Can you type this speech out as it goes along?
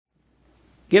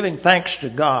Giving thanks to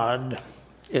God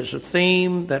is a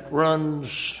theme that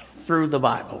runs through the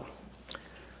Bible.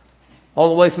 All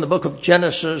the way from the book of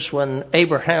Genesis, when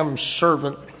Abraham's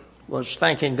servant was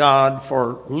thanking God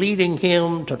for leading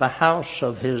him to the house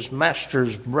of his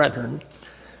master's brethren,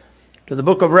 to the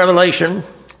book of Revelation,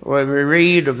 where we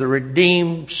read of the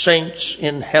redeemed saints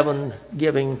in heaven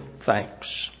giving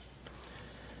thanks.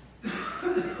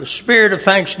 The spirit of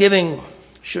thanksgiving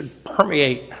should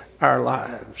permeate our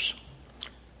lives.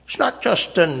 It's not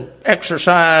just an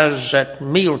exercise at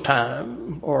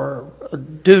mealtime or a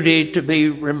duty to be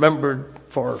remembered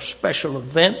for special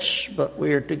events, but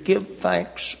we are to give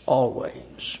thanks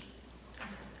always.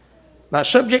 My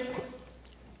subject,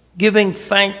 giving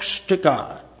thanks to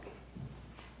God.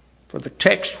 For the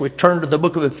text, we turn to the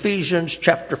book of Ephesians,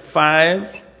 chapter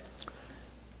 5,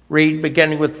 read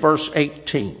beginning with verse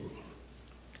 18.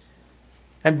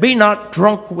 And be not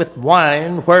drunk with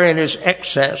wine, wherein is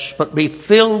excess, but be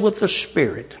filled with the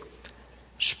Spirit,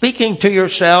 speaking to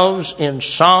yourselves in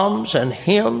psalms and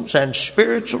hymns and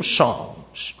spiritual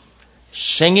songs,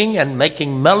 singing and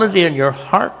making melody in your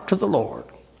heart to the Lord,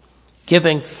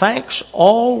 giving thanks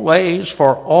always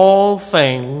for all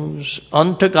things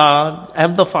unto God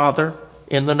and the Father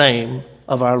in the name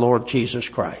of our Lord Jesus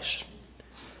Christ.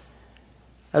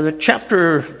 Now, the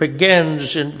chapter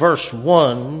begins in verse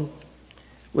 1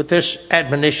 with this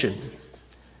admonition: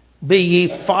 be ye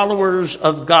followers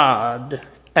of God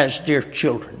as dear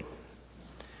children.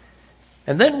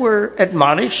 And then we're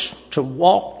admonished to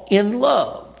walk in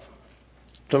love,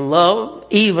 to love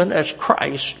even as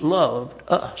Christ loved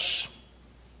us.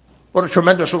 What a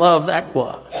tremendous love that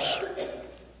was.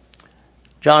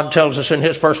 John tells us in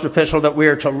his first epistle that we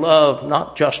are to love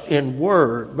not just in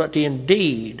word, but in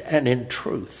deed and in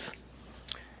truth.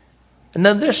 And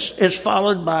then this is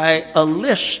followed by a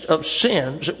list of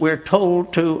sins that we're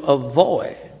told to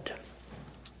avoid.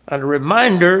 And a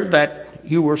reminder that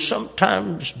you were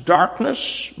sometimes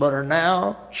darkness, but are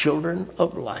now children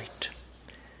of light.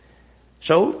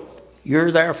 So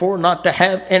you're therefore not to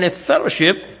have any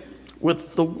fellowship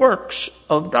with the works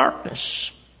of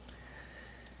darkness.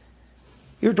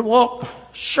 You're to walk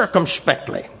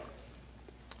circumspectly.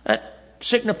 That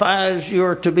signifies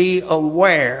you're to be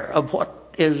aware of what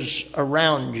is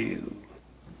around you.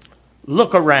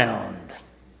 Look around.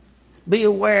 Be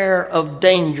aware of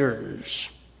dangers.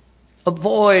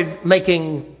 Avoid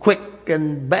making quick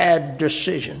and bad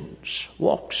decisions.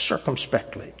 Walk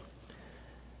circumspectly.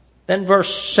 Then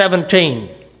verse 17.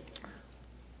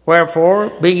 Wherefore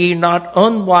be ye not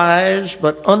unwise,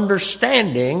 but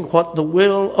understanding what the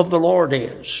will of the Lord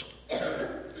is.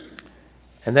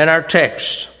 And then our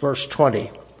text, verse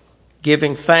 20.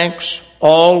 Giving thanks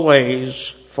always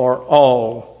for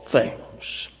all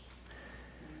things.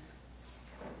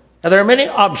 Now, there are many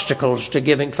obstacles to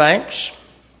giving thanks.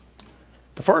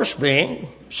 The first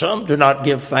being, some do not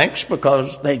give thanks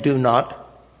because they do not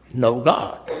know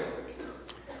God.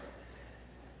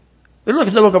 We look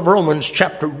at the book of Romans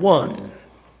chapter 1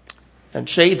 and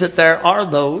see that there are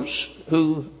those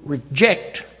who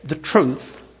reject the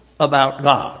truth about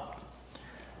God.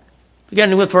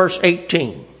 Beginning with verse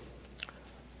 18.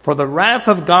 For the wrath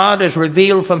of God is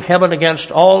revealed from heaven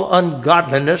against all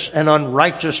ungodliness and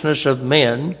unrighteousness of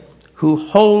men who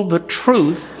hold the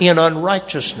truth in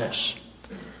unrighteousness.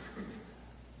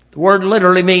 The word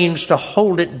literally means to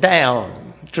hold it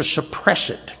down, to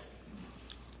suppress it.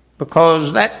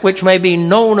 Because that which may be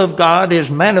known of God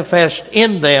is manifest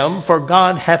in them, for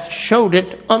God hath showed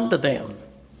it unto them.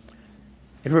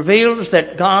 It reveals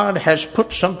that God has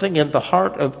put something in the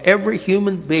heart of every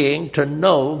human being to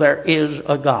know there is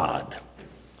a God.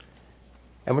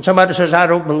 And when somebody says, I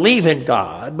don't believe in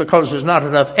God because there's not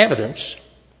enough evidence,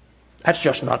 that's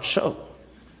just not so.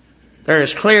 There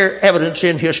is clear evidence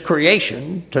in his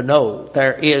creation to know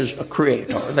there is a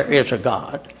creator, there is a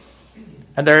God.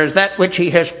 And there is that which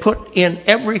he has put in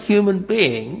every human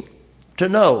being to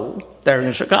know there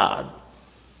is a God.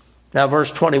 Now,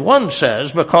 verse 21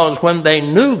 says, because when they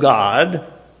knew God,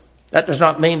 that does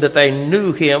not mean that they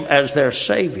knew him as their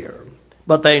Savior,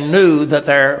 but they knew that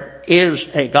there is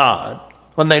a God.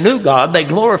 When they knew God, they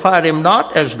glorified him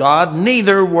not as God,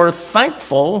 neither were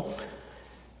thankful,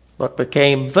 but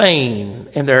became vain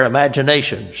in their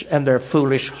imaginations, and their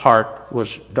foolish heart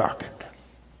was darkened.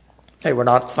 They were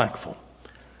not thankful.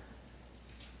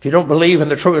 If you don't believe in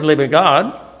the true and living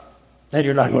God, then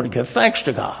you're not going to give thanks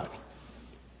to God.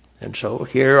 And so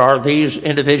here are these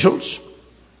individuals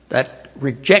that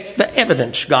reject the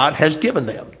evidence God has given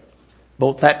them,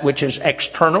 both that which is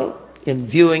external in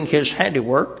viewing his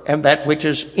handiwork and that which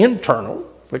is internal,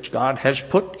 which God has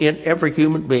put in every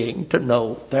human being to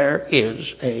know there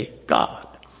is a God.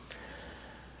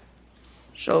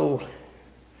 So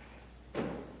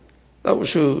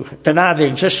those who deny the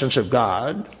existence of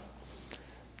God,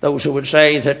 those who would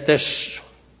say that this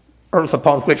earth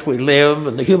upon which we live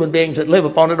and the human beings that live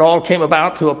upon it all came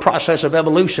about through a process of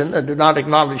evolution and do not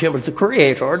acknowledge him as the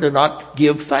creator, do not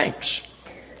give thanks.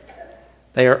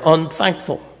 They are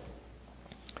unthankful.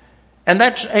 And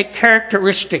that's a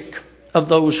characteristic of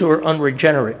those who are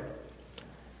unregenerate.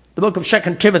 The book of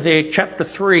 2 Timothy chapter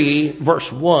 3,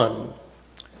 verse 1.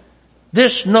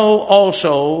 This know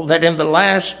also that in the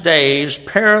last days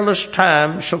perilous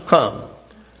times shall come.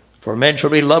 For men shall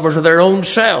be lovers of their own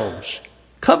selves,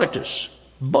 covetous,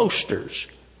 boasters,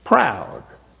 proud,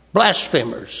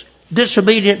 blasphemers,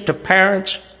 disobedient to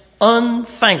parents,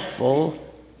 unthankful,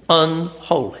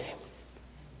 unholy.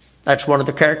 That's one of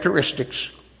the characteristics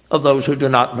of those who do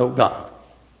not know God.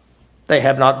 They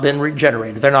have not been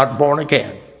regenerated. They're not born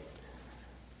again.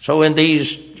 So in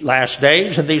these last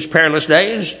days, in these perilous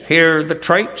days, here are the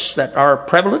traits that are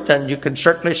prevalent, and you can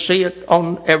certainly see it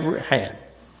on every hand.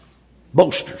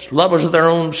 Boasters, lovers of their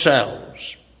own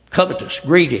selves, covetous,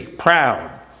 greedy,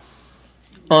 proud,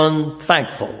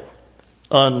 unthankful,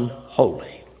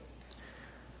 unholy.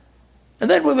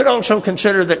 And then we would also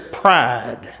consider that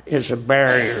pride is a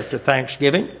barrier to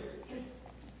thanksgiving.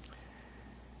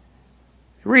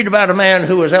 Read about a man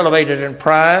who was elevated in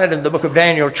pride in the book of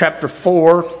Daniel chapter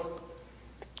 4,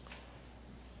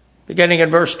 beginning in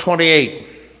verse 28.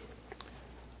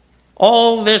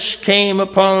 All this came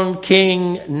upon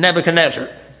King Nebuchadnezzar.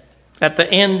 At the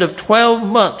end of 12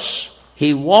 months,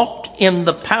 he walked in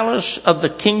the palace of the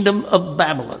kingdom of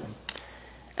Babylon.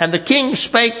 And the king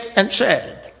spake and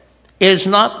said, Is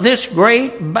not this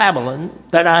great Babylon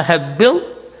that I have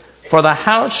built for the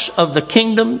house of the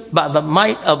kingdom by the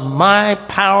might of my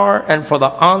power and for the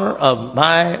honor of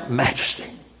my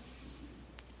majesty?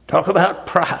 Talk about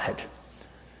pride.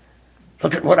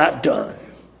 Look at what I've done.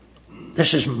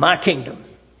 This is my kingdom.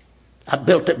 I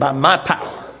built it by my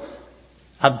power.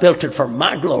 I built it for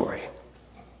my glory.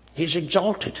 He's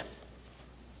exalted.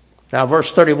 Now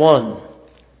verse 31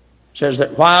 says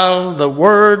that while the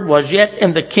word was yet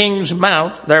in the king's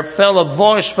mouth, there fell a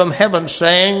voice from heaven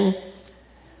saying,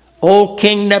 O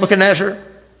King Nebuchadnezzar,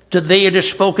 to thee it is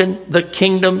spoken, the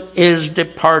kingdom is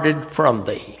departed from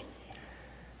thee.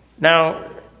 Now,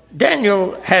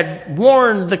 Daniel had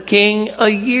warned the king a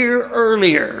year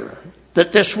earlier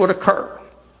that this would occur,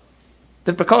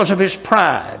 that because of his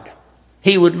pride,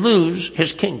 he would lose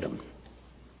his kingdom.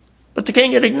 But the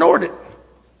king had ignored it.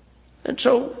 And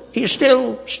so he's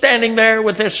still standing there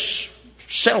with this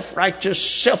self-righteous,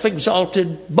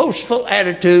 self-exalted, boastful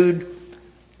attitude.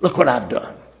 Look what I've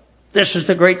done. This is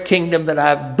the great kingdom that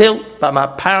I've built by my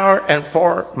power and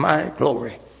for my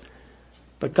glory.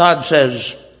 But God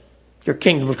says, your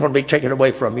kingdom is going to be taken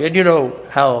away from you. And you know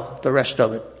how the rest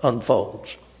of it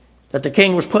unfolds. That the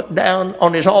king was put down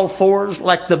on his all fours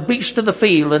like the beast of the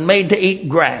field and made to eat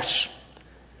grass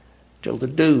till the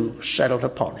dew settled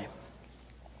upon him.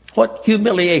 What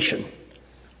humiliation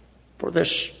for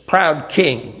this proud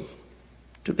king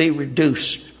to be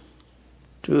reduced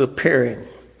to appearing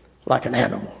like an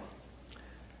animal.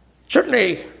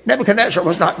 Certainly, Nebuchadnezzar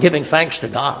was not giving thanks to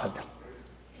God.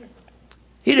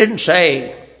 He didn't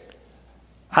say,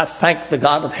 I thank the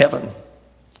God of heaven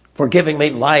for giving me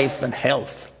life and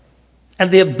health and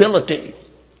the ability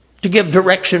to give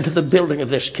direction to the building of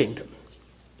this kingdom.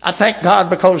 I thank God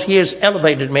because he has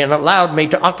elevated me and allowed me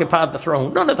to occupy the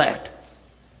throne. None of that.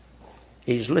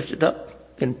 He's lifted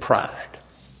up in pride,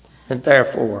 and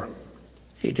therefore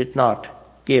he did not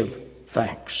give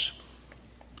thanks.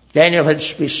 Daniel had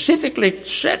specifically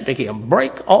said to him,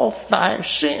 break off thy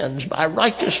sins by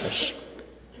righteousness.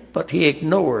 But he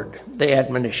ignored the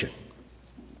admonition.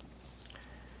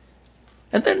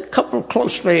 And then coupled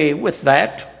closely with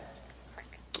that,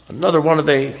 another one of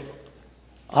the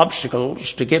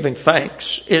obstacles to giving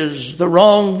thanks is the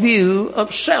wrong view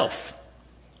of self.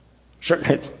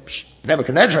 Certainly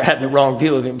Nebuchadnezzar had the wrong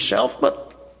view of himself,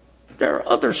 but there are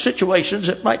other situations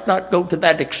that might not go to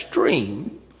that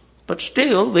extreme. But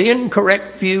still, the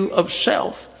incorrect view of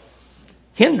self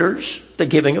hinders the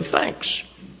giving of thanks.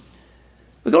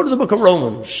 We go to the book of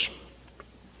Romans.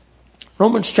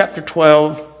 Romans chapter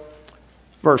 12,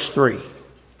 verse 3.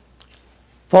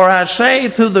 For I say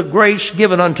through the grace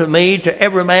given unto me to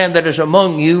every man that is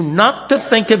among you, not to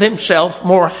think of himself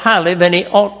more highly than he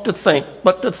ought to think,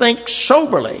 but to think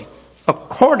soberly,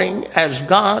 according as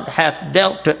God hath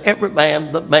dealt to every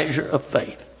man the measure of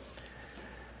faith.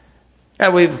 Now,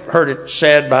 we've heard it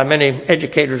said by many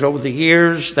educators over the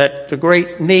years that the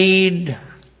great need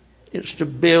is to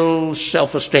build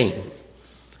self-esteem.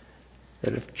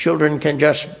 That if children can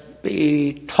just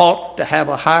be taught to have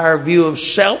a higher view of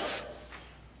self,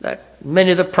 that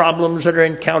many of the problems that are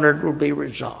encountered will be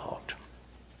resolved.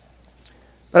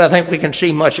 But I think we can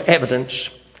see much evidence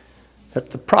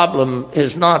that the problem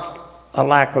is not a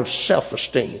lack of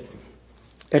self-esteem.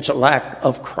 It's a lack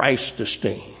of Christ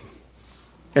esteem.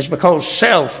 It's because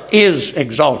self is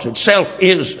exalted. Self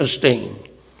is esteemed.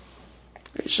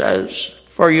 He says,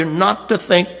 for you not to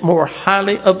think more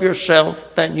highly of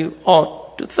yourself than you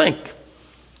ought to think.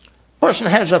 A person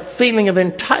has a feeling of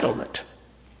entitlement.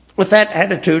 With that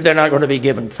attitude, they're not going to be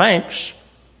given thanks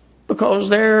because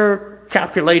they're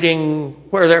calculating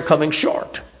where they're coming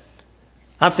short.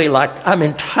 I feel like I'm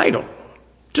entitled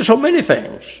to so many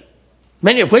things,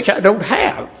 many of which I don't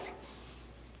have.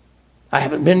 I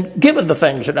haven't been given the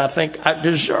things that I think I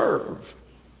deserve.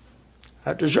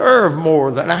 I deserve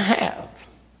more than I have.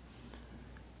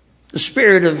 The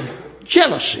spirit of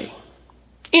jealousy,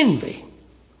 envy.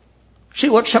 See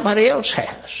what somebody else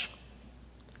has.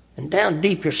 And down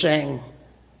deep you're saying,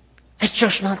 it's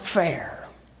just not fair.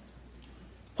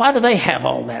 Why do they have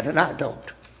all that and I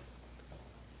don't?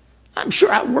 I'm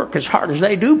sure I work as hard as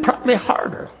they do, probably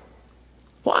harder.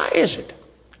 Why is it?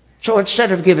 So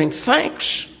instead of giving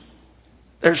thanks,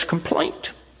 there's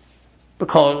complaint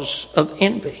because of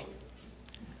envy.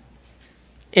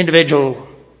 Individual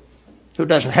who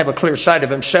doesn't have a clear sight of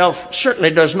himself certainly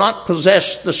does not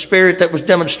possess the spirit that was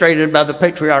demonstrated by the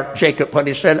patriarch Jacob when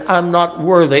he said, I'm not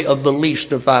worthy of the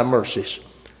least of thy mercies.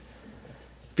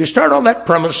 If you start on that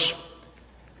premise,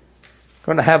 you're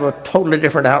going to have a totally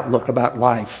different outlook about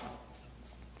life.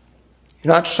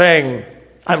 You're not saying,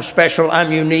 I'm special,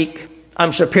 I'm unique,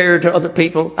 I'm superior to other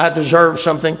people, I deserve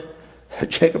something.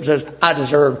 Jacob says, I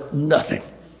deserve nothing.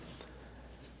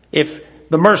 If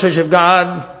the mercies of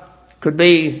God could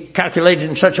be calculated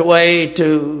in such a way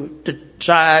to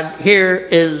decide, here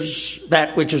is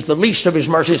that which is the least of his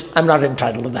mercies, I'm not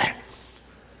entitled to that.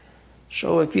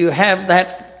 So if you have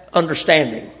that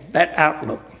understanding, that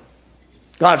outlook,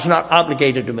 God's not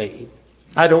obligated to me,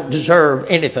 I don't deserve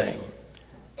anything,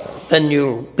 then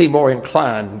you'll be more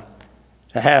inclined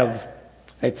to have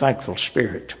a thankful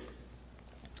spirit.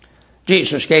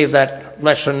 Jesus gave that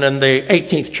lesson in the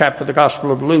 18th chapter of the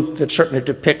Gospel of Luke that certainly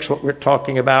depicts what we're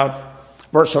talking about.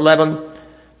 Verse 11,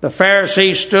 the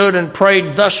Pharisee stood and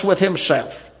prayed thus with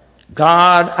himself,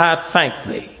 God, I thank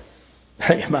thee.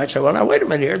 You might say, well, now wait a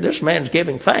minute here. This man's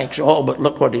giving thanks. Oh, but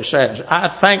look what he says. I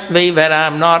thank thee that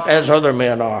I'm not as other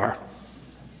men are.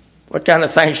 What kind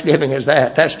of thanksgiving is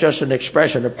that? That's just an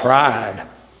expression of pride.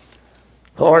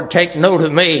 Lord, take note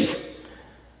of me.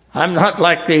 I'm not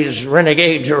like these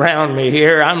renegades around me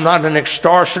here. I'm not an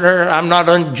extortioner. I'm not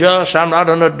unjust. I'm not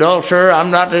an adulterer. I'm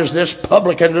not as this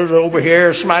publican who's over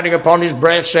here smiting upon his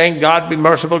breast saying, God be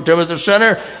merciful to me, the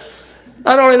sinner.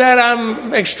 Not only that,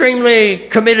 I'm extremely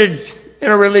committed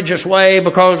in a religious way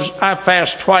because I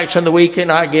fast twice in the week and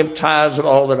I give tithes of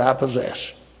all that I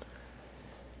possess.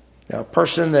 Now, a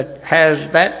person that has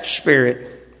that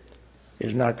spirit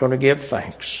is not going to give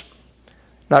thanks.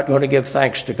 Not going to give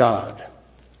thanks to God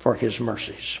for his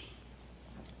mercies.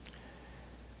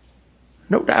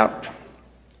 No doubt,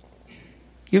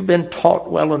 you've been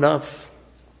taught well enough,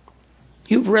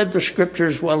 you've read the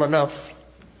scriptures well enough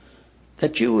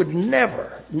that you would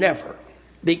never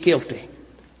be guilty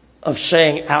of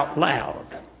saying out loud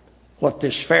what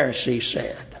this Pharisee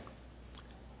said.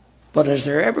 But has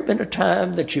there ever been a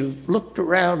time that you've looked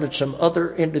around at some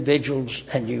other individuals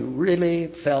and you really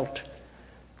felt,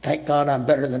 thank God I'm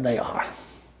better than they are?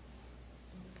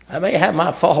 I may have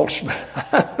my faults, but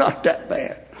I'm not that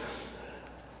bad.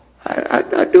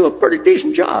 I do a pretty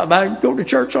decent job. I go to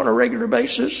church on a regular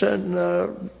basis and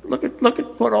look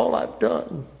at what all I've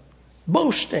done.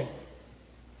 Boasting.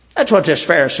 That's what this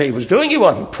Pharisee was doing. He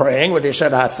wasn't praying when he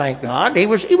said, I thank God. He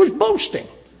was boasting.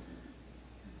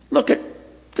 Look at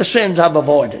the sins I've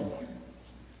avoided.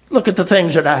 Look at the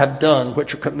things that I have done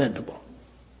which are commendable.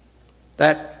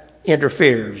 That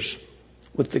interferes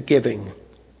with the giving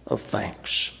of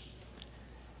thanks.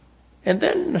 And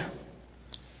then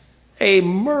a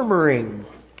murmuring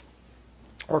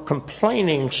or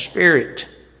complaining spirit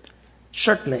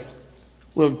certainly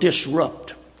will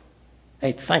disrupt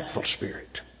a thankful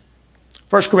spirit.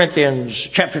 1 Corinthians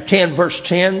chapter 10, verse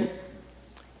 10,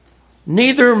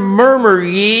 neither murmur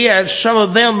ye as some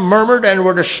of them murmured and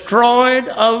were destroyed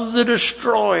of the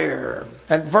destroyer.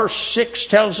 And verse 6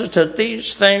 tells us that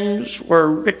these things were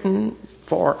written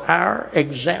for our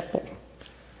example.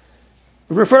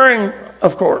 Referring,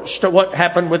 of course, to what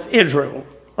happened with Israel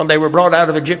when they were brought out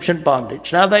of Egyptian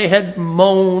bondage. Now they had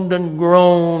moaned and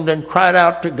groaned and cried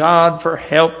out to God for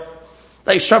help.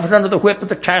 They suffered under the whip of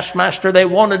the taskmaster. They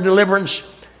wanted deliverance.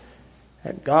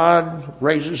 And God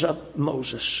raises up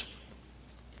Moses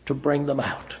to bring them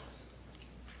out.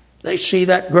 They see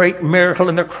that great miracle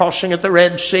in the crossing at the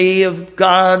Red Sea of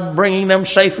God bringing them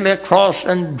safely across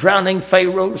and drowning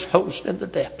Pharaoh's host in the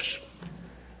depths.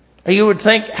 You would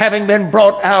think, having been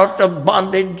brought out of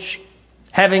bondage,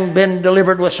 having been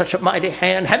delivered with such a mighty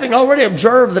hand, having already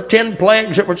observed the 10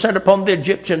 plagues that were sent upon the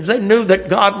Egyptians, they knew that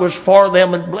God was for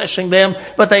them and blessing them,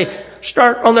 but they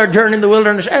start on their journey in the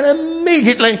wilderness and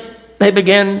immediately they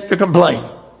begin to complain.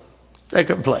 They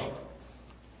complain.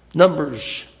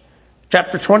 Numbers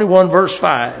chapter 21, verse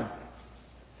 5.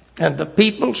 And the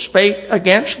people spake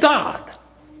against God.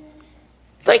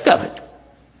 Think of it.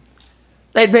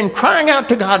 They'd been crying out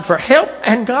to God for help,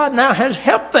 and God now has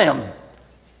helped them.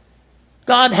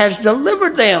 God has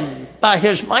delivered them by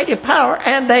his mighty power,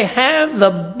 and they have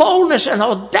the boldness and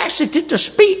audacity to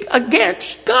speak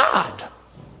against God.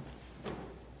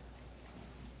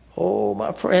 Oh,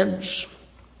 my friends,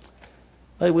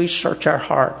 may we search our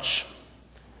hearts.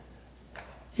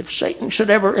 If Satan should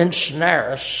ever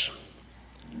ensnare us,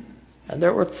 and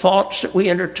there were thoughts that we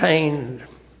entertained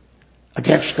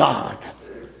against God,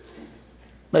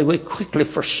 may we quickly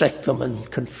forsake them and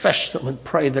confess them and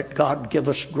pray that God give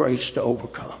us grace to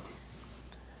overcome.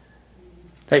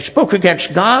 They spoke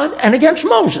against God and against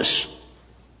Moses.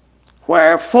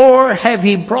 Wherefore have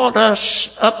ye brought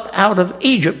us up out of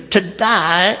Egypt to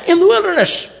die in the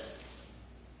wilderness?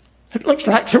 It looks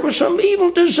like there was some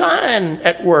evil design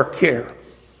at work here.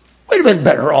 We'd have been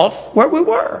better off where we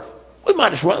were. We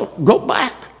might as well go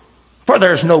back. For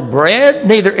there's no bread,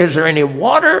 neither is there any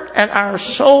water, and our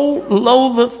soul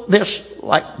loatheth this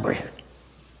like bread.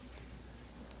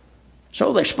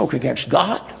 So they spoke against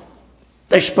God.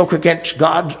 They spoke against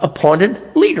God's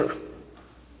appointed leader.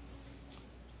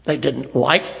 They didn't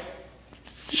like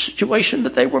the situation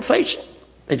that they were facing.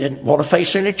 They didn't want to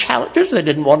face any challenges. They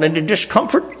didn't want any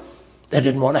discomfort. They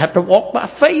didn't want to have to walk by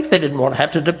faith. They didn't want to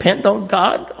have to depend on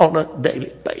God on a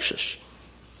daily basis.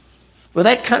 With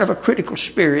that kind of a critical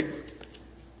spirit,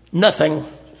 nothing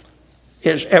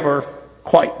is ever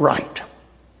quite right.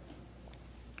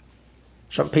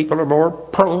 Some people are more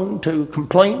prone to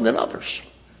complain than others.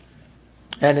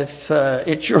 And if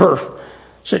it's your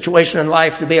situation in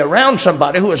life to be around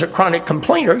somebody who is a chronic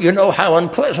complainer, you know how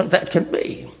unpleasant that can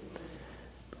be.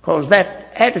 Because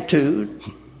that attitude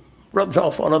rubs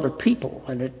off on other people,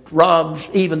 and it robs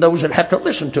even those that have to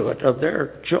listen to it of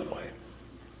their joy.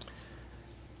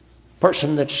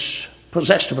 Person that's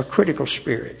possessed of a critical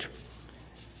spirit,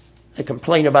 they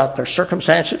complain about their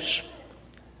circumstances.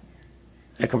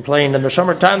 They complain in the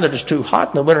summertime that it's too hot,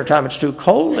 in the wintertime it's too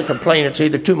cold. They complain it's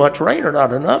either too much rain or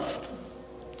not enough.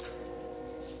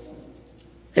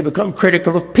 They become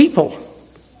critical of people.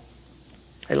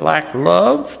 They lack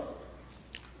love.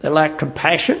 They lack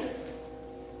compassion.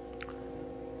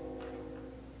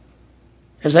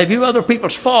 As they view other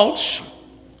people's faults,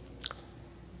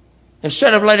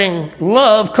 instead of letting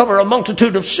love cover a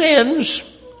multitude of sins,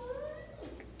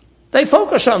 they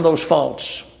focus on those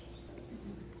faults.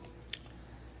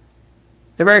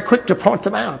 They're very quick to point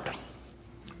them out.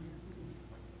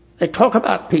 They talk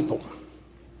about people.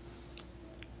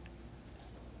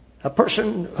 A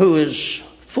person who is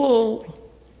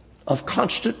full of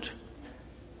constant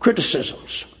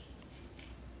criticisms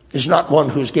is not one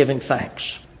who's giving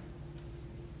thanks.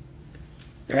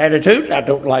 Their attitude, I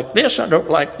don't like this, I don't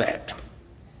like that.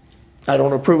 I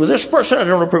don't approve of this person, I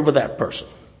don't approve of that person.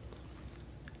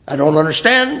 I don't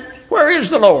understand, where is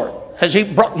the Lord? Has he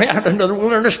brought me out into the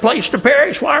wilderness place to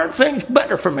perish? Why aren't things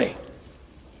better for me?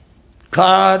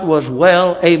 God was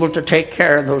well able to take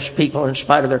care of those people in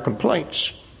spite of their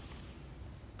complaints.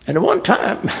 And at one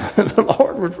time, the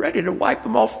Lord was ready to wipe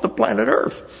them off the planet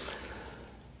Earth.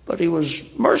 But he was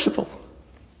merciful.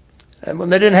 And when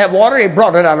they didn't have water, he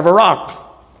brought it out of a rock.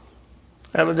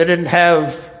 And when they didn't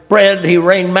have bread, he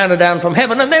rained manna down from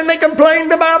heaven. And then they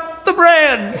complained about the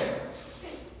bread.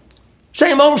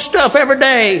 Same old stuff every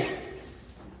day.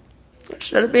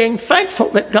 Instead of being thankful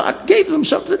that God gave them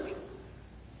something,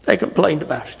 they complained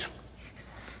about it.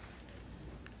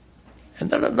 And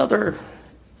then another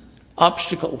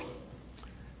obstacle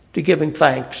to giving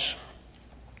thanks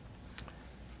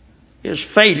is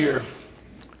failure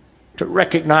to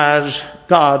recognize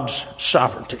God's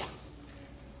sovereignty.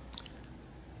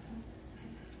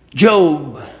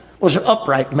 Job was an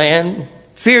upright man,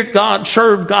 feared God,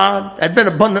 served God, had been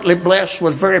abundantly blessed,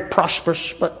 was very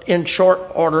prosperous, but in short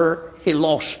order, he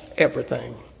lost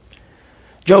everything.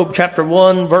 Job chapter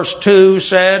 1, verse 2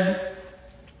 said,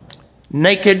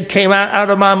 Naked came I out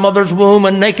of my mother's womb,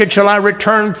 and naked shall I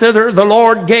return thither. The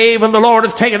Lord gave, and the Lord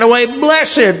hath taken away.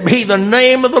 Blessed be the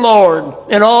name of the Lord.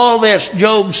 In all this,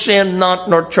 Job sinned not,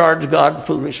 nor charged God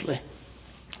foolishly.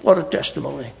 What a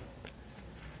testimony.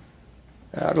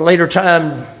 At a later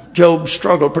time, Job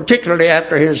struggled, particularly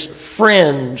after his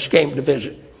friends came to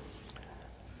visit.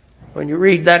 When you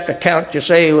read that account, you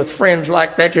say, with friends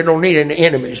like that, you don't need any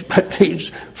enemies. But these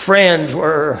friends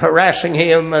were harassing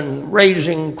him and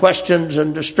raising questions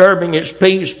and disturbing his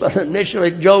peace. But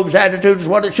initially, Job's attitude is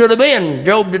what it should have been.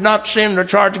 Job did not sin or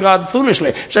charge God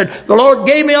foolishly. He said, the Lord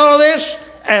gave me all of this,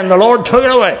 and the Lord took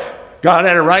it away. God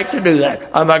had a right to do that.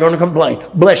 I'm not going to complain.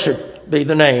 Blessed be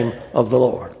the name of the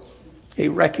Lord. He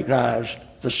recognized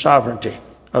the sovereignty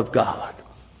of God.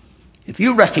 If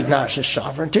you recognize His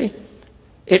sovereignty,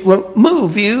 it will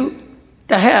move you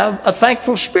to have a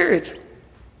thankful spirit.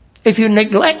 If you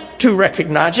neglect to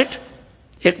recognize it,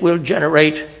 it will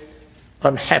generate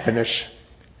unhappiness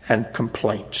and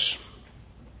complaints.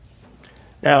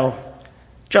 Now,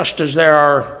 just as there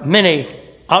are many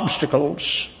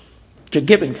obstacles to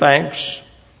giving thanks,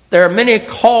 there are many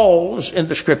calls in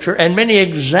the Scripture and many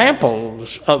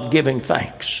examples of giving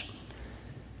thanks.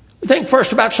 Think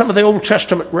first about some of the Old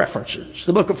Testament references.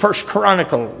 The book of 1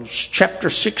 Chronicles, chapter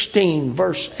 16,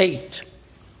 verse 8.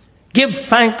 Give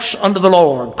thanks unto the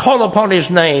Lord. Call upon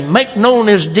His name. Make known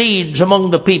His deeds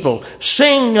among the people.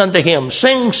 Sing unto Him.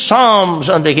 Sing psalms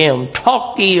unto Him.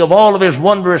 Talk ye of all of His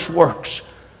wondrous works.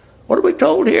 What are we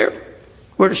told here?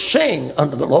 We're to sing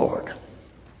unto the Lord.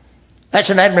 That's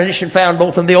an admonition found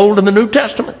both in the Old and the New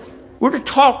Testament. We're to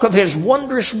talk of His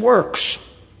wondrous works.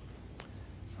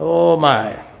 Oh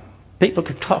my. People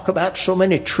could talk about so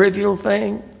many trivial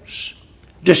things,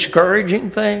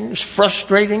 discouraging things,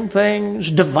 frustrating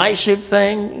things, divisive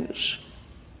things.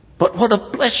 But what a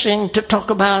blessing to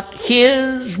talk about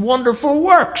His wonderful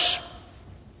works.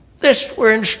 This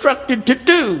we're instructed to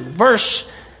do.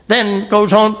 Verse then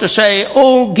goes on to say,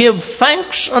 oh, give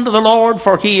thanks unto the Lord,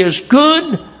 for He is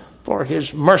good, for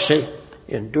His mercy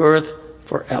endureth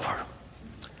forever.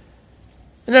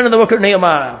 And then in the book of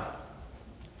Nehemiah,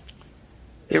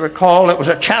 you recall it was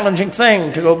a challenging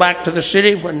thing to go back to the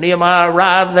city when Nehemiah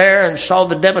arrived there and saw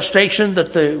the devastation,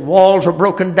 that the walls were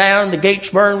broken down, the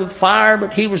gates burned with fire,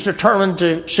 but he was determined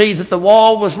to see that the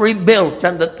wall was rebuilt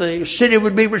and that the city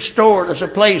would be restored as a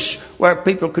place where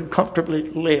people could comfortably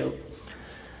live.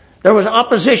 There was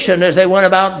opposition as they went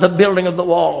about the building of the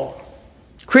wall.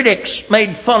 Critics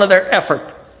made fun of their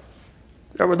effort.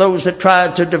 There were those that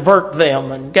tried to divert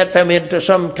them and get them into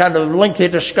some kind of lengthy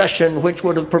discussion which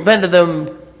would have prevented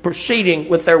them proceeding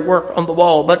with their work on the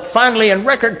wall. But finally, in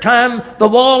record time, the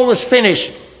wall was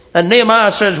finished. And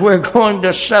Nehemiah says, we're going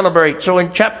to celebrate. So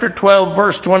in chapter 12,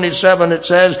 verse 27, it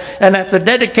says, and at the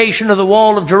dedication of the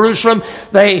wall of Jerusalem,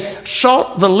 they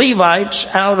sought the Levites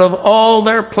out of all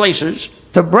their places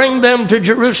to bring them to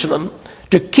Jerusalem,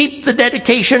 to keep the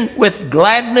dedication with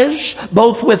gladness,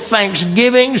 both with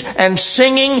thanksgivings and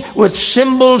singing, with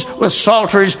cymbals, with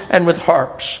psalteries, and with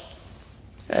harps.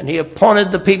 And he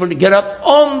appointed the people to get up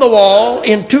on the wall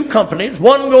in two companies,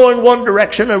 one going one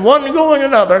direction and one going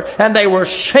another. And they were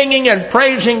singing and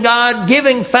praising God,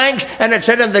 giving thanks. And it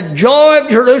said, and the joy of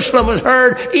Jerusalem was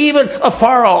heard even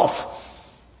afar off.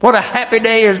 What a happy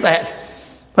day is that,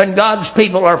 when God's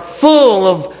people are full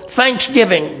of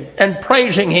thanksgiving and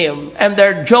praising Him, and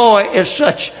their joy is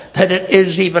such that it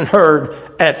is even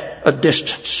heard at a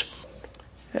distance.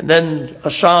 And then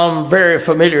a psalm very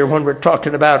familiar when we're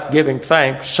talking about giving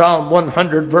thanks. Psalm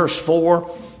 100, verse 4.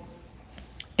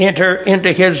 Enter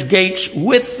into His gates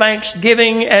with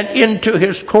thanksgiving and into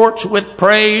His courts with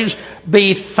praise.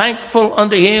 Be thankful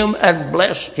unto Him and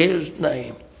bless His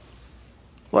name.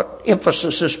 What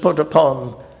emphasis is put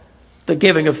upon the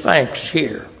giving of thanks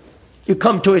here. You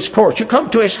come to His courts. You come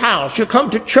to His house. You come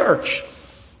to church.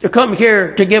 You come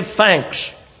here to give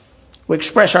thanks. We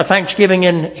express our thanksgiving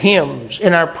in hymns,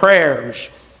 in our prayers,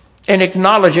 in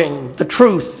acknowledging the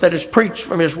truth that is preached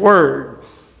from His Word.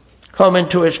 Come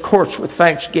into His courts with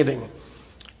thanksgiving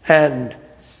and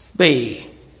be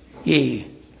ye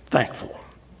thankful.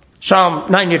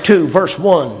 Psalm 92, verse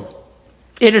 1.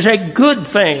 It is a good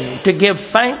thing to give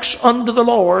thanks unto the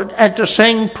Lord and to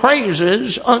sing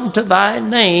praises unto Thy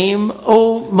name,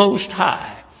 O Most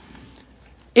High.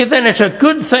 If then it's a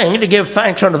good thing to give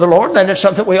thanks unto the Lord, then it's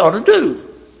something we ought to do.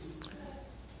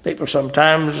 People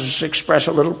sometimes express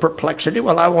a little perplexity.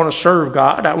 Well, I want to serve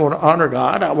God. I want to honor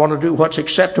God. I want to do what's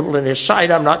acceptable in His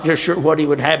sight. I'm not just sure what He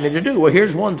would have me to do. Well,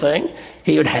 here's one thing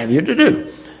He would have you to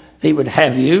do. He would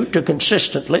have you to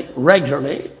consistently,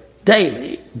 regularly,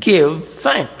 daily give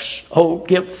thanks. Oh,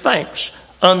 give thanks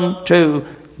unto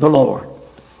the Lord.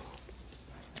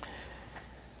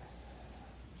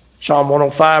 Psalm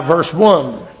 105, verse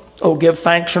 1. Oh, give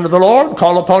thanks unto the Lord,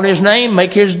 call upon his name,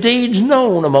 make his deeds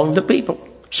known among the people.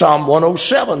 Psalm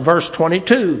 107, verse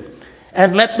 22.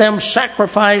 And let them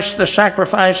sacrifice the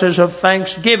sacrifices of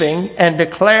thanksgiving and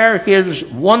declare his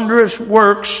wondrous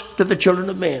works to the children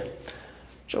of men.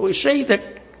 So we see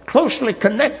that closely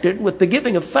connected with the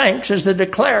giving of thanks is the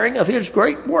declaring of his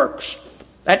great works.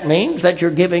 That means that you're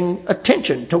giving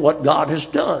attention to what God has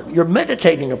done. You're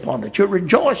meditating upon it. You're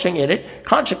rejoicing in it.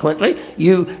 Consequently,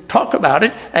 you talk about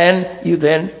it and you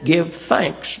then give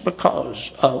thanks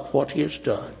because of what he has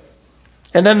done.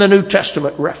 And then the New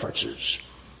Testament references.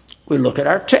 We look at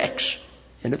our text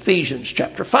in Ephesians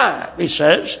chapter 5. He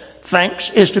says,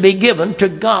 thanks is to be given to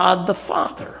God the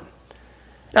Father.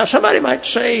 Now somebody might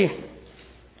say,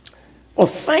 well,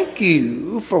 thank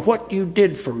you for what you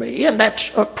did for me, and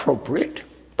that's appropriate.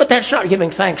 But that's not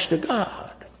giving thanks to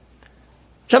God.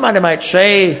 Somebody might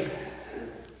say,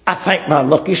 I thank my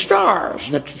lucky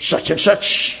stars that such and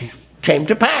such came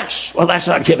to pass. Well, that's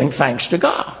not giving thanks to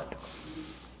God.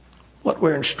 What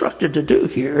we're instructed to do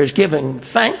here is giving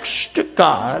thanks to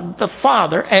God the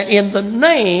Father and in the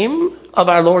name of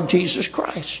our Lord Jesus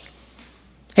Christ.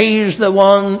 He's the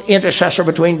one intercessor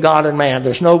between God and man.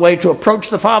 There's no way to approach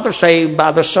the Father save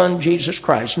by the Son, Jesus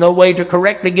Christ. No way to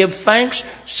correctly give thanks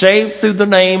save through the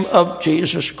name of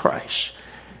Jesus Christ.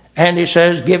 And he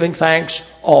says, giving thanks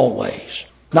always.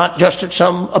 Not just at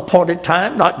some appointed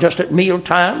time, not just at meal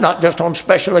time, not just on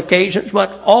special occasions,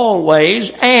 but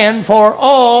always and for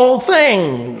all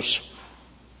things.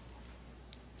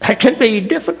 That can be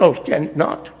difficult, can it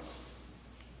not?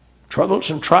 Troubles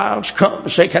and trials come.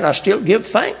 Say, can I still give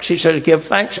thanks? He says, give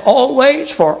thanks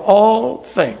always for all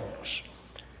things.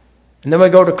 And then we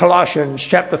go to Colossians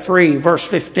chapter 3, verse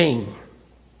 15.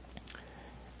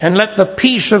 And let the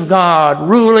peace of God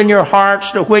rule in your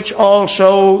hearts, to which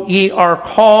also ye are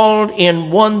called in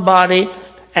one body,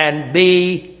 and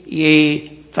be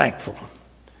ye thankful.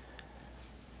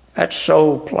 That's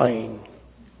so plain.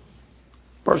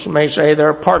 A person may say there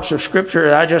are parts of Scripture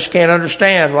that I just can't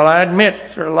understand. Well, I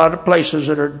admit there are a lot of places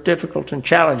that are difficult and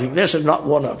challenging. This is not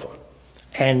one of them.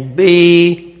 And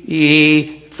be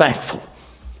ye thankful.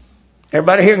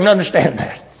 Everybody here can understand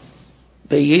that.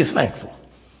 Be ye thankful.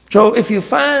 So if you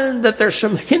find that there's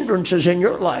some hindrances in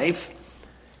your life,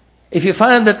 if you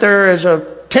find that there is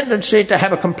a tendency to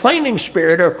have a complaining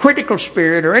spirit or a critical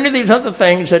spirit or any of these other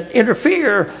things that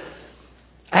interfere,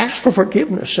 ask for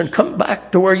forgiveness and come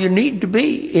back to where you need to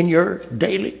be in your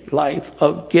daily life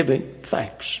of giving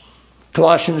thanks.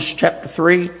 Colossians chapter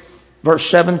 3, verse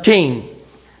 17.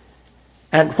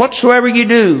 And whatsoever you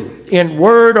do, in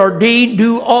word or deed,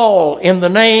 do all in the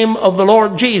name of the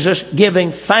Lord Jesus,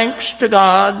 giving thanks to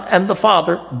God and the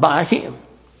Father by him.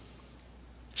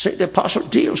 See, the apostle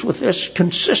deals with this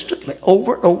consistently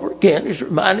over and over again. He's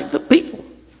reminding the people,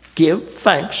 give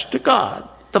thanks to God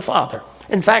the Father.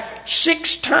 In fact,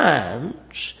 6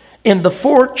 times in the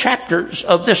 4 chapters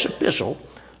of this epistle,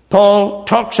 Paul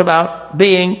talks about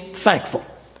being thankful.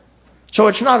 So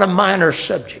it's not a minor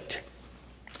subject.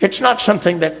 It's not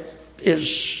something that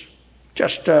is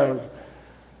just a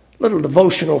little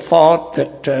devotional thought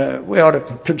that we ought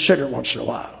to consider once in a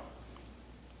while.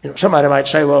 You know, somebody might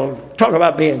say, well, talk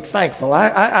about being thankful.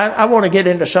 I want to get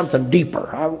into something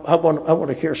deeper. I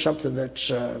want to hear something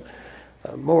that's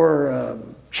more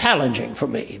challenging for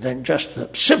me than just the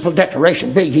simple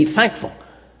declaration, be ye thankful.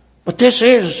 But this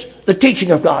is the teaching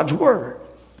of God's Word.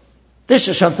 This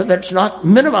is something that's not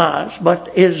minimized,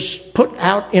 but is put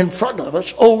out in front of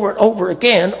us over and over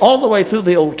again, all the way through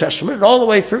the Old Testament and all the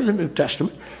way through the New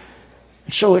Testament.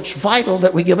 And so it's vital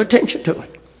that we give attention to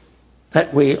it,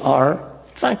 that we are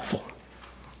thankful.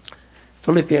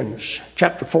 Philippians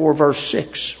chapter 4, verse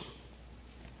 6.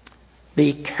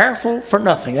 Be careful for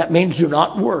nothing. That means do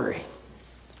not worry.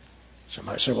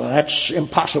 Somebody said, well, that's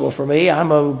impossible for me.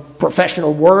 I'm a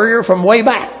professional worrier from way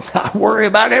back. I worry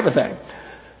about everything.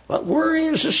 But worry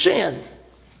is a sin.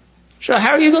 So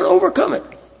how are you going to overcome it?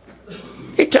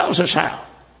 He tells us how.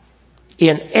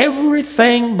 In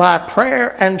everything by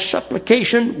prayer and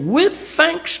supplication with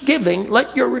thanksgiving,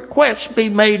 let your requests be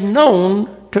made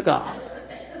known to God.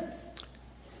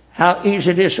 How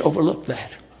easy it is to overlook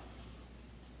that.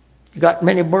 You got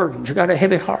many burdens. You got a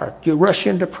heavy heart. You rush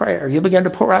into prayer. You begin to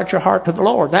pour out your heart to the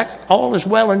Lord. That all is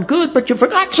well and good, but you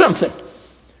forgot something.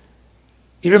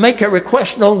 You're to make your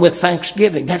request known with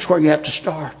thanksgiving. That's where you have to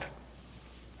start.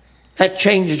 That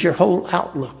changes your whole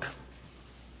outlook.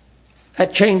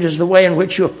 That changes the way in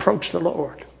which you approach the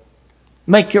Lord.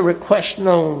 Make your request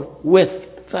known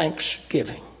with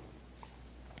thanksgiving.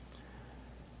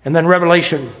 And then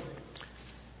Revelation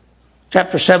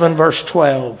chapter 7, verse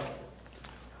 12.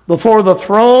 before the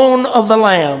throne of the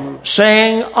Lamb,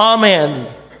 saying,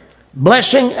 Amen.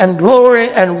 Blessing and glory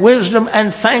and wisdom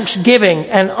and thanksgiving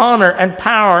and honor and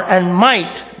power and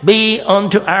might be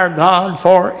unto our God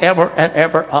forever and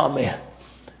ever. Amen.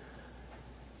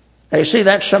 Now you see,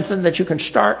 that's something that you can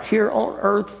start here on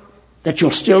earth that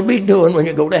you'll still be doing when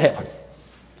you go to heaven.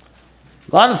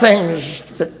 A lot of things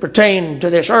that pertain to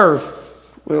this earth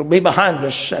will be behind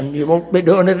us, and you won't be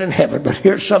doing it in heaven, but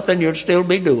here's something you'll still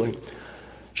be doing.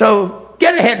 So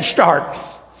get a head start.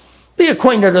 Be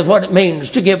acquainted with what it means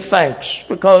to give thanks,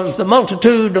 because the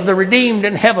multitude of the redeemed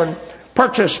in heaven,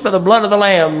 purchased by the blood of the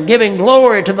Lamb, giving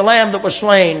glory to the Lamb that was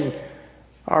slain,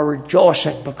 are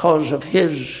rejoicing because of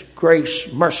his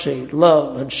grace, mercy,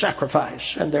 love, and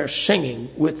sacrifice, and they're singing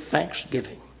with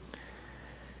thanksgiving.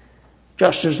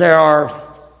 Just as there are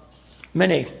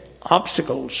many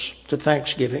obstacles to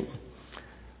thanksgiving,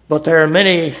 but there are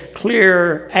many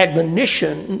clear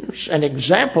admonitions and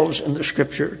examples in the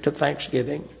Scripture to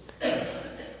thanksgiving.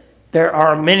 There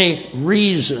are many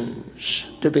reasons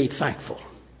to be thankful.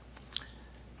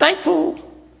 Thankful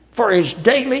for his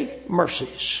daily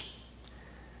mercies.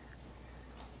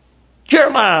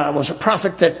 Jeremiah was a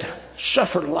prophet that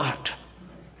suffered a lot.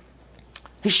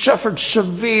 He suffered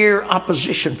severe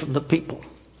opposition from the people.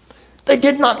 They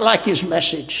did not like his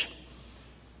message.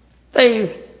 They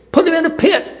put him in a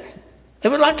pit. They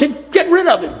would like to get rid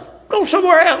of him. Go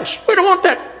somewhere else. We don't want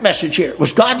that message here. It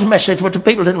was God's message, but the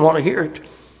people didn't want to hear it.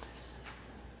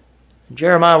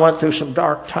 Jeremiah went through some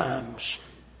dark times.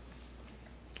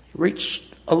 He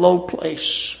reached a low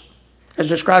place, as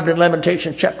described in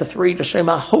Lamentations chapter 3, to say,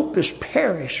 my hope is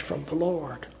perished from the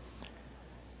Lord.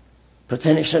 But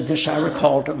then he said, this I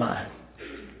recall to mind.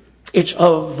 It's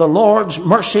of the Lord's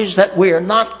mercies that we are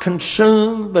not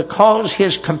consumed, because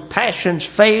his compassions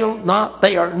fail not.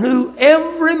 They are new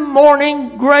every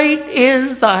morning. Great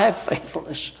is thy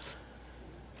faithfulness.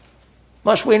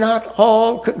 Must we not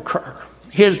all concur?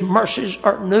 His mercies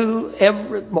are new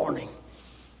every morning.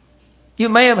 You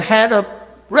may have had a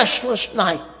restless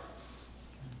night.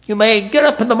 You may get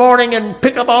up in the morning and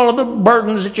pick up all of the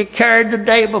burdens that you carried the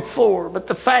day before. But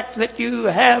the fact that you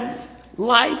have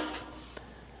life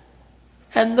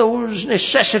and those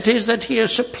necessities that he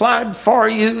has supplied for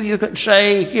you, you can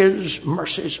say his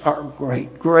mercies are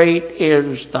great. Great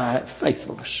is thy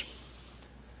faithfulness.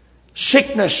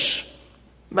 Sickness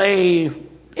may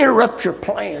interrupt your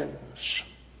plans.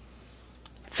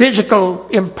 Physical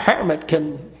impairment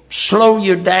can slow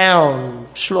you down,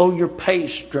 slow your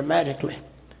pace dramatically.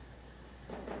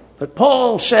 But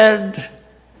Paul said,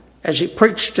 as he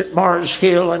preached at Mars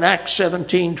Hill in Acts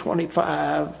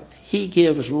 17:25, he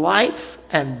gives life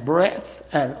and breath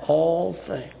and all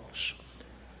things.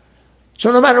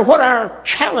 So no matter what our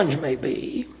challenge may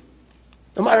be,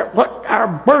 no matter what our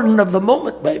burden of the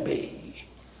moment may be,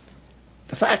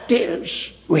 the fact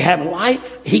is we have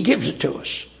life, he gives it to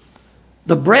us.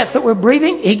 The breath that we're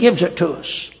breathing, he gives it to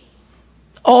us.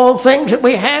 All things that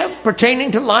we have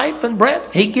pertaining to life and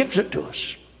breath, he gives it to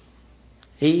us.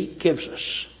 He gives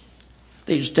us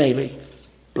these daily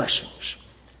blessings.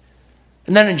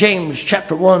 And then in James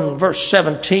chapter 1, verse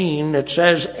 17, it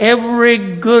says, every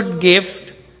good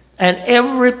gift and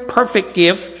every perfect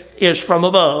gift is from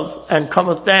above and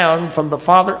cometh down from the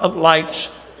Father of lights,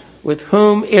 with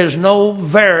whom is no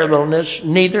variableness,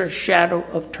 neither shadow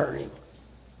of turning.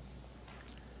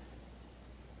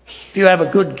 If you have a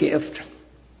good gift,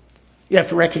 you have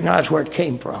to recognize where it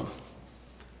came from.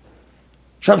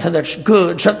 Something that's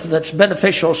good, something that's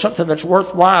beneficial, something that's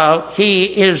worthwhile.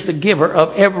 He is the giver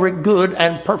of every good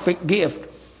and perfect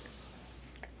gift.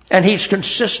 And he's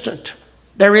consistent.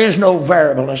 There is no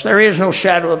variableness. There is no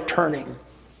shadow of turning.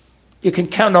 You can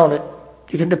count on it.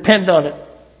 You can depend on it.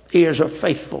 He is a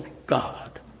faithful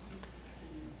God.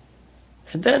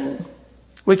 And then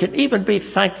we can even be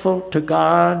thankful to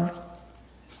God,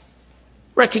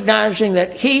 recognizing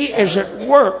that he is at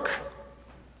work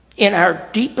in our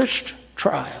deepest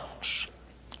trials.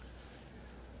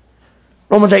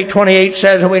 Romans 8:28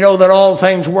 says, and we know that all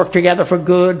things work together for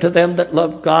good to them that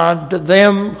love God, to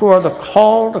them who are the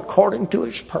called according to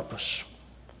his purpose.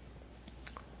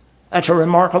 That's a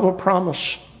remarkable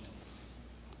promise.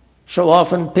 So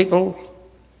often people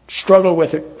struggle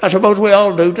with it. I suppose we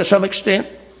all do to some extent.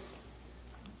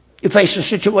 You face a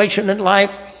situation in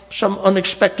life, some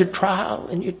unexpected trial,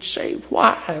 and you'd say,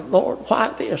 why, Lord, why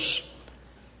this?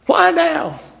 Why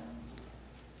now?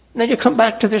 And then you come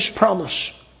back to this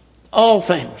promise. All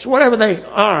things, whatever they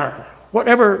are,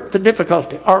 whatever the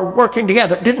difficulty, are working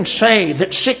together. It didn't say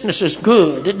that sickness is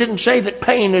good. It didn't say that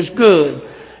pain is good.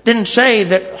 It didn't say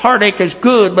that heartache is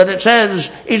good, but it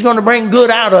says he's going to bring good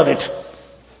out of it.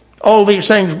 All these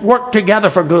things work together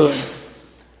for good.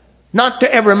 Not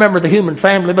to every member of the human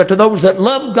family, but to those that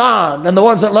love God. And the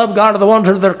ones that love God are the ones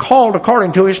that are called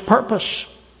according to His purpose.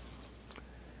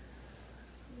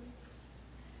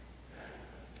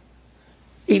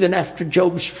 Even after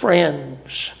Job's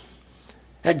friends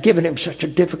had given him such a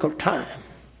difficult time,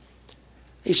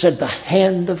 he said, the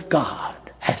hand of God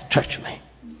hath touched me.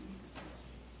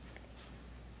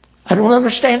 I don't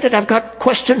understand it. I've got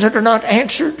questions that are not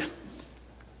answered.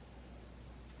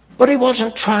 But he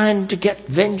wasn't trying to get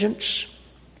vengeance.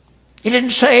 He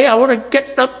didn't say, I want to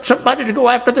get up somebody to go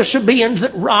after the Sabaeans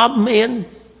that robbed me and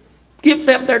give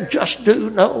them their just due.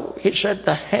 No, he said,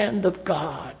 the hand of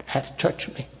God hath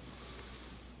touched me.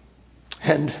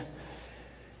 And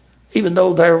even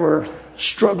though there were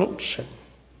struggles and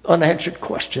unanswered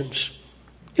questions,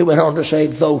 he went on to say,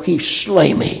 though he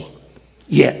slay me,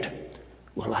 yet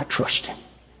will I trust him.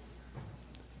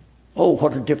 Oh,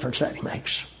 what a difference that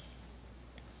makes.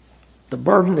 The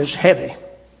burden is heavy.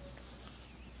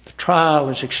 The trial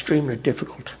is extremely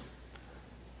difficult.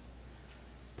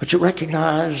 But you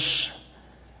recognize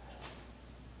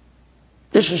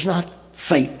this is not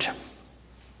fate.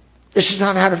 This is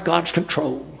not out of God's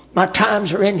control. My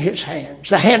times are in His hands.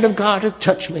 The hand of God hath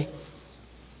touched me.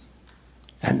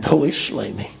 And though He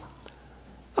slay me,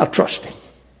 I'll trust Him.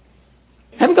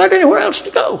 Haven't got anywhere else to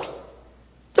go.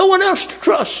 No one else to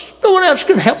trust. No one else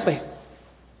can help me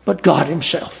but God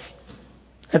Himself.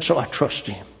 And so I trust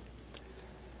Him.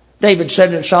 David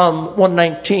said in Psalm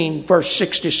 119, verse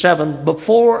 67,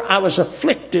 before I was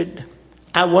afflicted,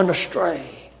 I went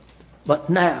astray, but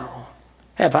now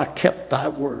have I kept thy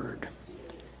word.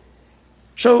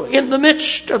 So in the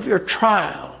midst of your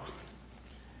trial,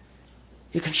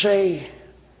 you can say,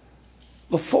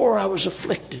 before I was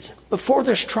afflicted, before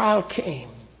this trial came,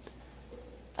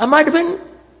 I might have been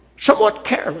somewhat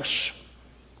careless.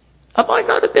 I might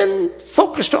not have been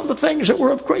focused on the things that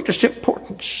were of greatest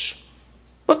importance.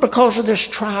 But because of this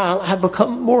trial, I've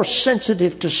become more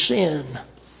sensitive to sin.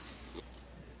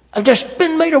 I've just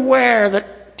been made aware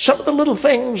that some of the little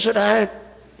things that I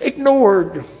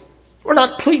ignored were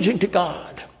not pleasing to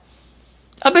God.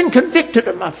 I've been convicted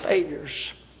of my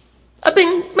failures. I've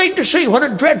been made to see what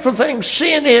a dreadful thing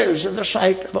sin is in the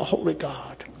sight of a holy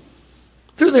God.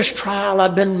 Through this trial,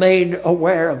 I've been made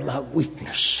aware of my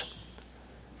weakness.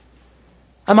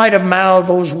 I might have mouthed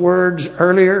those words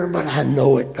earlier, but I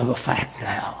know it of a fact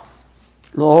now.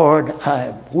 Lord, I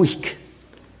am weak,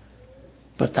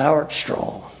 but thou art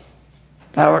strong.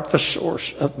 Thou art the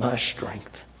source of my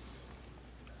strength.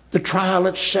 The trial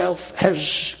itself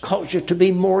has caused you to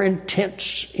be more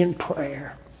intense in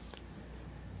prayer.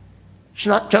 It's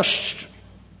not just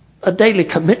a daily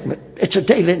commitment. It's a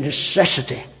daily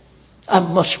necessity. I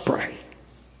must pray.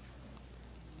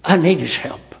 I need His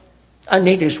help. I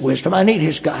need His wisdom. I need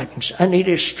His guidance. I need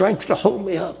His strength to hold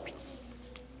me up.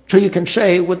 So you can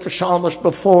say with the psalmist,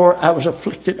 before I was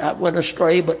afflicted, I went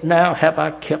astray, but now have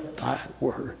I kept thy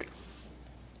word.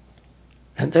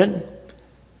 And then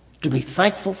to be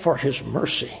thankful for His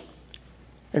mercy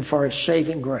and for His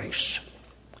saving grace.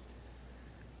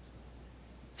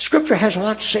 Scripture has a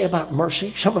lot to say about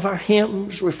mercy. Some of our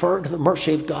hymns refer to the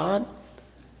mercy of God.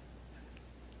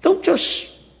 Don't just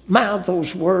mouth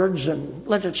those words and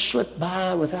let it slip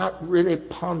by without really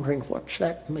pondering what's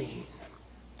that mean.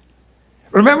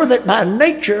 Remember that by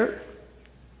nature,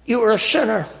 you are a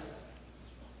sinner.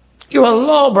 You're a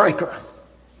lawbreaker.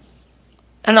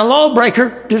 And a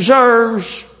lawbreaker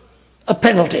deserves a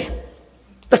penalty,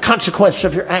 the consequence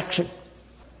of your action.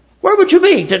 Where would you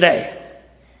be today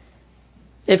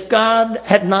if God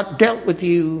had not dealt with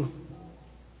you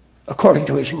according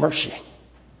to His mercy?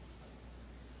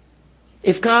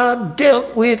 If God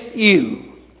dealt with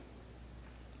you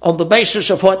on the basis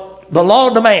of what the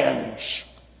law demands,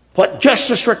 what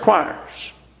justice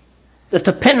requires, that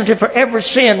the penalty for every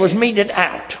sin was meted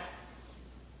out,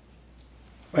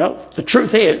 well, the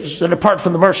truth is that apart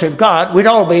from the mercy of God, we'd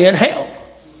all be in hell.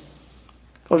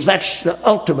 Because that's the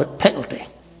ultimate penalty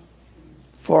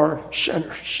for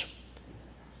sinners.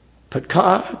 But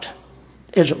God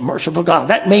is a merciful God.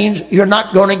 That means you're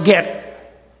not going to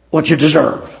get what you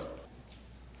deserve.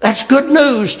 That's good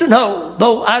news to know.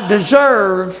 Though I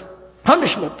deserve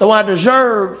punishment, though I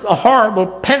deserve a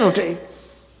horrible penalty,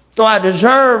 though I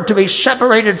deserve to be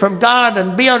separated from God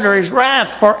and be under His wrath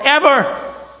forever,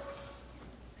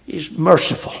 He's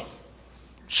merciful.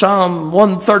 Psalm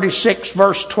 136,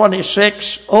 verse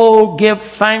 26, oh, give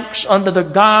thanks unto the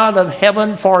God of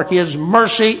heaven, for His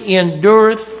mercy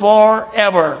endureth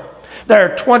forever.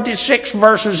 There are 26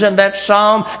 verses in that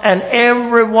psalm, and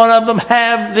every one of them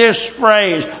have this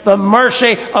phrase, the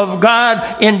mercy of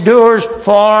God endures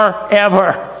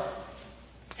forever.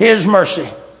 His mercy.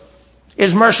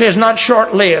 His mercy is not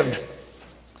short-lived.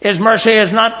 His mercy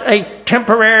is not a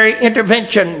temporary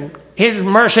intervention. His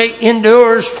mercy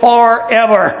endures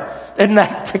forever. Isn't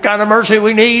that the kind of mercy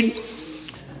we need?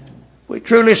 We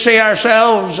truly see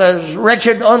ourselves as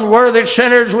wretched, unworthy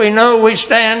sinners. We know we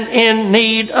stand in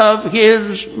need of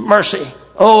His mercy.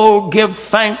 Oh, give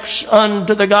thanks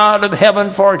unto the God of heaven,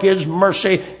 for His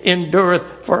mercy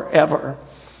endureth forever.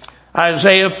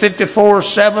 Isaiah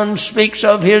 54:7 speaks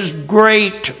of His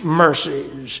great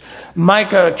mercies.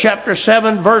 Micah chapter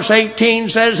 7 verse 18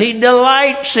 says He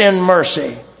delights in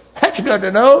mercy. That's good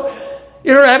to know.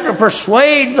 You don't have to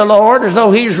persuade the Lord as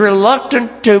though He's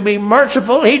reluctant to be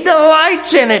merciful. He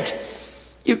delights in it.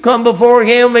 You come before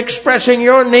Him expressing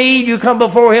your need. You come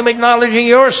before Him acknowledging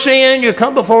your sin. You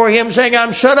come before Him saying,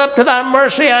 I'm shut up to Thy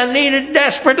mercy. I need it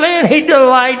desperately. And He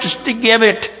delights to give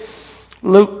it.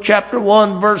 Luke chapter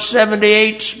 1 verse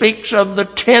 78 speaks of the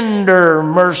tender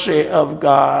mercy of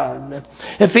God.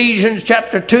 Ephesians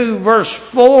chapter 2 verse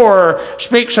 4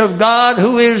 speaks of God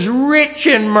who is rich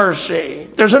in mercy.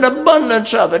 There's an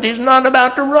abundance of it. He's not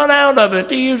about to run out of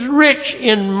it. He is rich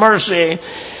in mercy.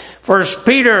 1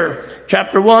 Peter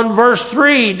chapter 1 verse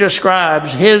 3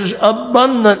 describes His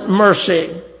abundant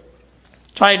mercy.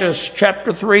 Titus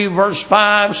chapter 3 verse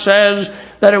 5 says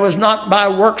that it was not by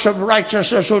works of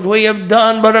righteousness which we have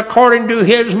done, but according to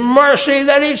His mercy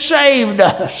that He saved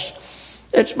us.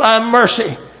 It's by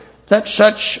mercy that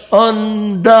such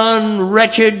undone,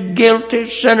 wretched, guilty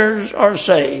sinners are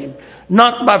saved.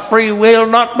 Not by free will,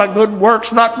 not by good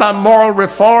works, not by moral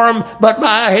reform, but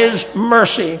by His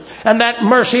mercy. And that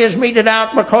mercy is meted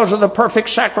out because of the perfect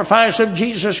sacrifice of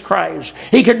Jesus Christ.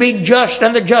 He could be just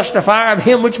and the justifier of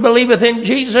him which believeth in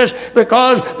Jesus,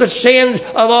 because the sins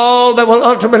of all that will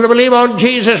ultimately believe on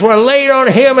Jesus were laid on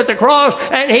Him at the cross,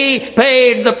 and He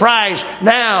paid the price.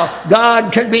 Now,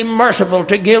 God can be merciful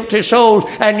to guilty souls,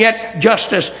 and yet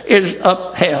justice is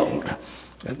upheld.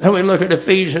 And then we look at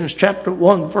Ephesians chapter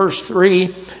 1 verse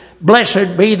 3.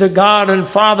 Blessed be the God and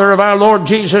Father of our Lord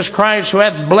Jesus Christ, who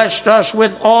hath blessed us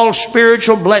with all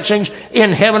spiritual blessings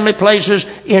in heavenly places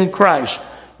in Christ.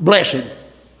 Blessed.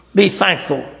 Be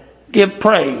thankful. Give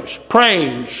praise.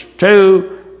 Praise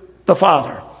to the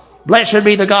Father. Blessed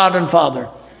be the God and Father.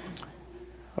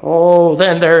 Oh,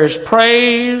 then there is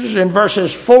praise in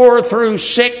verses 4 through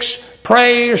 6.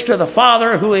 Praise to the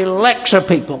Father who elects a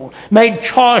people, made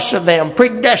choice of them,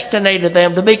 predestinated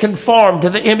them to be conformed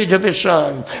to the image of His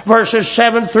Son. Verses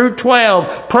 7 through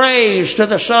 12, praise to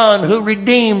the Son who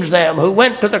redeems them, who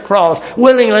went to the cross,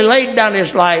 willingly laid down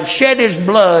His life, shed His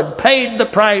blood, paid the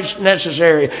price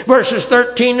necessary. Verses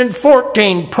 13 and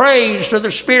 14, praise to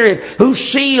the Spirit who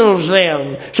seals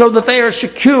them so that they are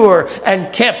secure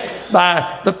and kept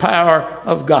by the power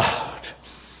of God.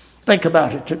 Think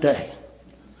about it today.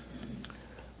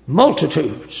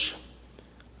 Multitudes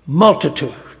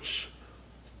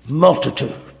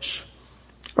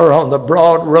are on the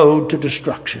broad road to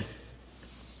destruction.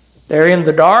 They're in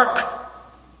the dark,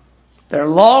 they're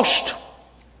lost,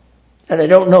 and they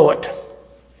don't know it.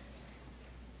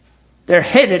 They're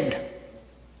headed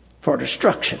for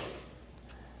destruction.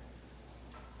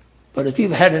 But if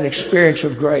you've had an experience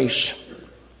of grace,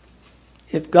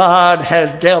 if God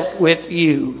has dealt with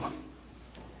you,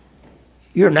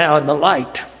 you're now in the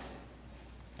light.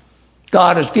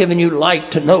 God has given you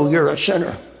light to know you're a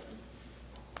sinner.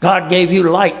 God gave you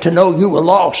light to know you were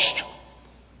lost.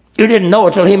 You didn't know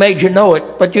it till He made you know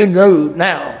it, but you knew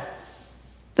now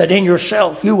that in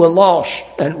yourself you were lost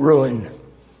and ruined.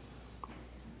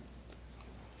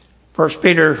 1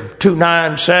 Peter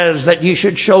 2:9 says that you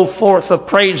should show forth the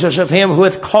praises of Him who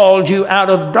hath called you out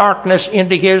of darkness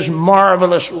into His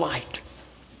marvelous light.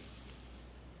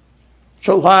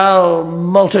 So while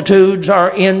multitudes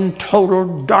are in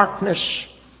total darkness,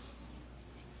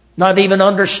 not even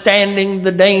understanding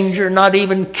the danger, not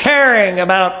even caring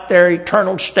about their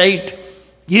eternal state,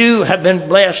 you have been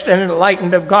blessed and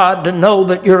enlightened of God to know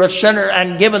that you're a sinner,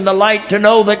 and given the light to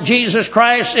know that Jesus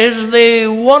Christ is the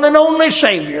one and only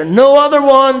Savior. No other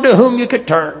one to whom you could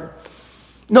turn.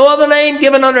 No other name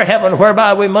given under heaven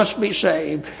whereby we must be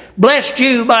saved. Blessed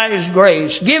you by His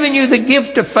grace, giving you the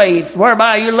gift of faith,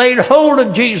 whereby you laid hold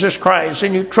of Jesus Christ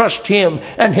and you trust Him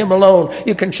and Him alone.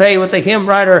 You can say with the hymn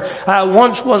writer, I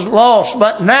once was lost,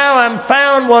 but now I'm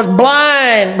found, was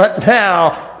blind, but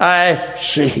now I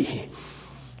see.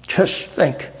 Just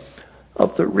think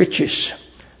of the riches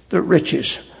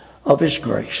of His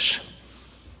grace.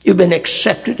 You've been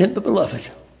accepted in the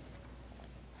Beloved.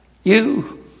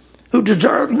 You who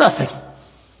deserved nothing.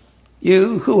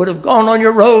 You who would have gone on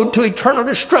your road to eternal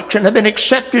destruction have been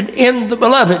accepted in the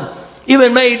Beloved. You've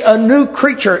been made a new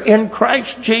creature in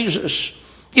Christ Jesus.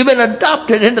 You've been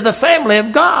adopted into the family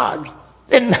of God.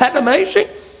 Isn't that amazing?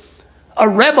 A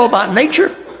rebel by nature,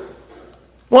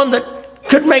 one that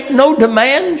could make no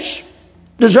demands,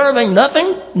 deserving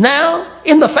nothing, now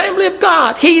in the family of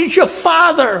God. He's your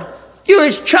father. You're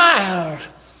his child.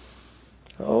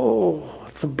 Oh,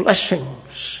 the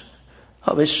blessings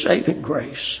of his saving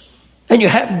grace. And you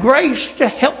have grace to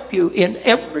help you in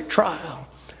every trial.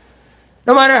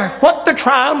 No matter what the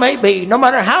trial may be, no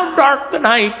matter how dark the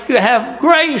night, you have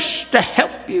grace to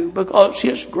help you because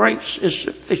his grace is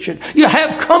sufficient. You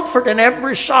have comfort in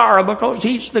every sorrow because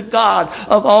he's the God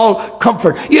of all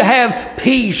comfort. You have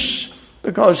peace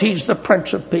because he's the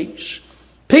Prince of Peace.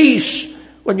 Peace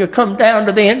when you come down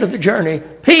to the end of the journey.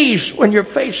 Peace when you're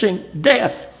facing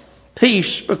death.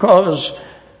 Peace because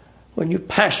when you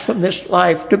pass from this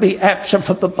life, to be absent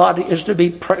from the body is to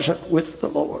be present with the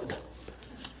Lord.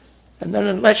 And then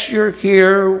unless you're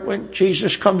here when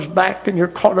Jesus comes back and you're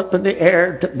caught up in the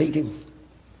air to meet him,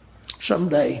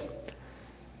 someday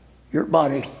your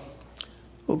body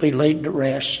will be laid to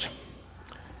rest.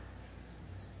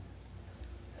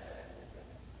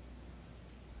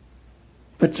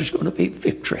 But there's going to be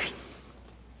victory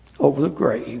over the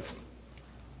grave.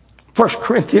 1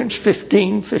 Corinthians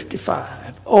 15:55.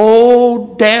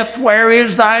 O death, where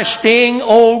is thy sting?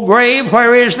 O grave,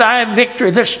 where is thy victory?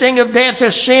 The sting of death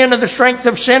is sin, and the strength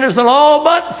of sin is the law.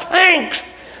 But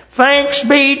thanks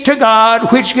be to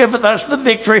God, which giveth us the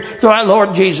victory through our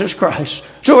Lord Jesus Christ.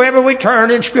 So wherever we turn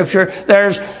in Scripture,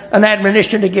 there's an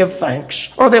admonition to give thanks.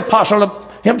 Or the apostle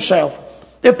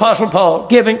himself, the apostle Paul,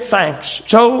 giving thanks.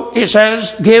 So he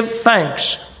says, give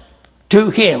thanks to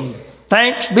him.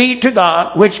 Thanks be to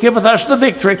God, which giveth us the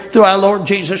victory through our Lord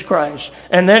Jesus Christ.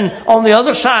 And then on the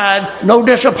other side, no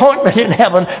disappointment in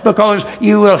heaven, because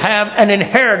you will have an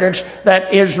inheritance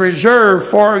that is reserved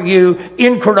for you,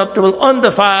 incorruptible,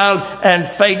 undefiled, and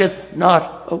fadeth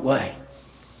not away.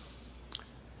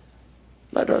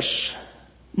 Let us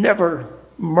never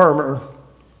murmur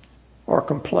or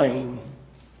complain,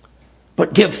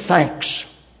 but give thanks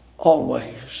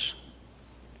always.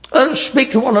 Let us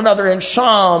speak to one another in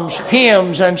psalms,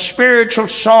 hymns, and spiritual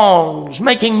songs,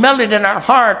 making melody in our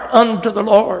heart unto the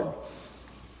Lord.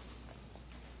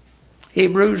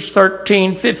 Hebrews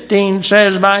 13:15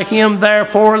 says, by him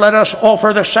therefore let us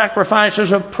offer the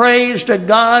sacrifices of praise to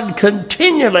God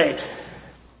continually.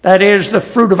 That is the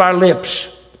fruit of our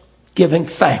lips, giving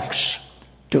thanks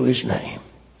to his name.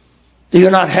 Do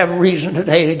you not have reason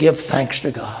today to give thanks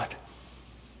to God?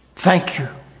 Thank you.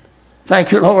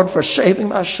 Thank you, Lord, for saving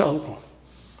my soul.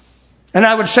 And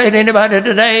I would say to anybody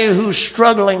today who's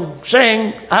struggling,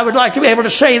 saying, I would like to be able to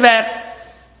say that,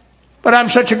 but I'm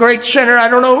such a great sinner, I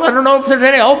don't know if there's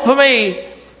any hope for me.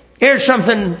 Here's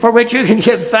something for which you can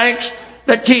give thanks,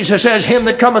 that Jesus says, him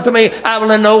that cometh to me, I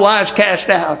will in no wise cast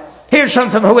out. Here's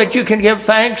something for which you can give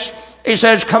thanks. He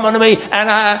says, come unto me, and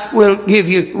I will give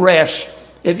you rest.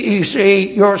 If you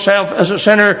see yourself as a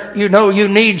sinner, you know you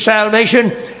need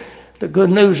salvation. The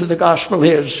good news of the gospel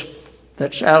is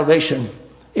that salvation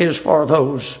is for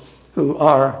those who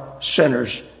are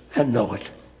sinners and know it.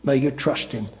 May you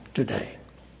trust him today.